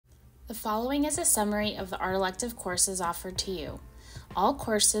The following is a summary of the art elective courses offered to you. All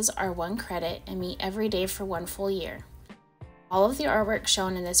courses are 1 credit and meet every day for 1 full year. All of the artwork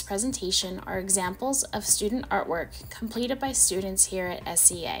shown in this presentation are examples of student artwork completed by students here at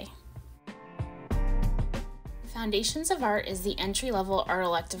SEA. Foundations of Art is the entry-level art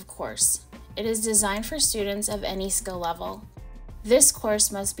elective course. It is designed for students of any skill level. This course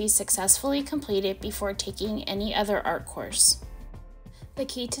must be successfully completed before taking any other art course. The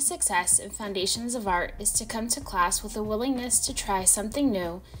key to success in Foundations of Art is to come to class with a willingness to try something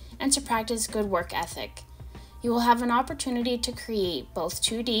new and to practice good work ethic. You will have an opportunity to create both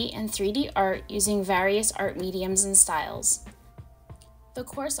 2D and 3D art using various art mediums and styles. The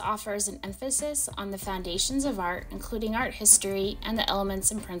course offers an emphasis on the foundations of art, including art history and the elements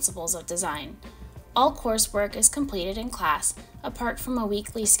and principles of design. All coursework is completed in class, apart from a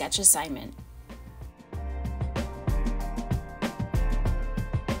weekly sketch assignment.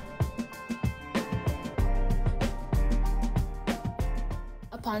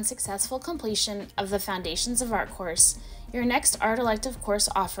 Upon successful completion of the Foundations of Art course, your next art elective course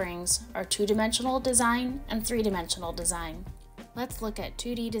offerings are 2-dimensional design and 3-dimensional design. Let's look at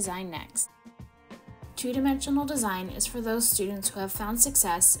 2D design next. 2-dimensional design is for those students who have found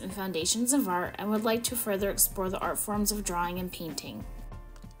success in Foundations of Art and would like to further explore the art forms of drawing and painting.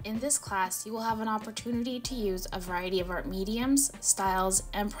 In this class, you will have an opportunity to use a variety of art mediums, styles,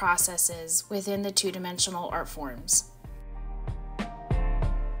 and processes within the 2-dimensional art forms.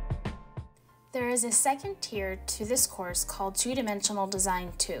 There is a second tier to this course called 2-dimensional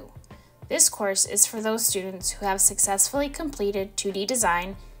design 2. This course is for those students who have successfully completed 2D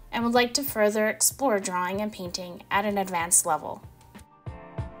design and would like to further explore drawing and painting at an advanced level.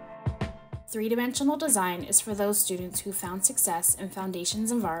 3-dimensional design is for those students who found success in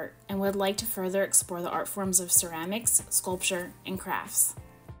Foundations of Art and would like to further explore the art forms of ceramics, sculpture, and crafts.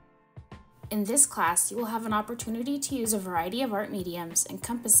 In this class, you will have an opportunity to use a variety of art mediums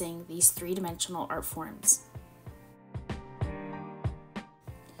encompassing these 3-dimensional art forms.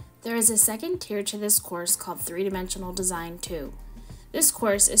 There is a second tier to this course called 3-dimensional design 2. This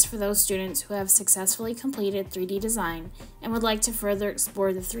course is for those students who have successfully completed 3D design and would like to further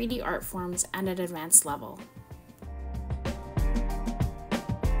explore the 3D art forms at an advanced level.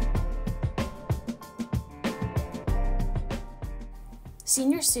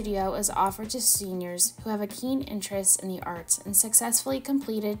 Senior Studio is offered to seniors who have a keen interest in the arts and successfully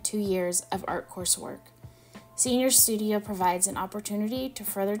completed 2 years of art coursework. Senior Studio provides an opportunity to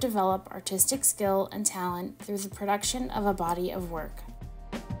further develop artistic skill and talent through the production of a body of work.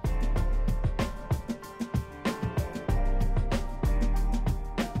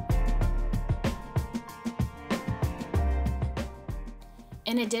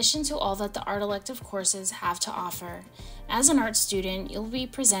 In addition to all that the art elective courses have to offer, as an art student, you'll be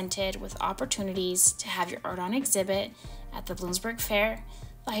presented with opportunities to have your art on exhibit at the Bloomsburg Fair,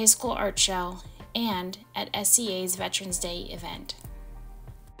 the High School Art Show, and at SEA's Veterans Day event.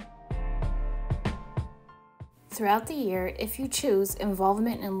 Throughout the year, if you choose,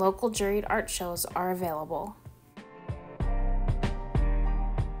 involvement in local juried art shows are available.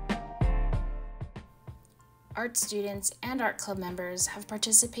 Art students and art club members have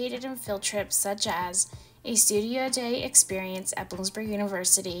participated in field trips such as a Studio Day experience at Bloomsburg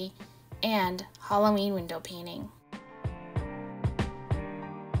University and Halloween window painting.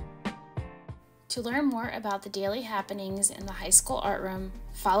 To learn more about the daily happenings in the high school art room,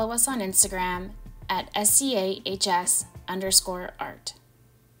 follow us on Instagram at SEAHS_art.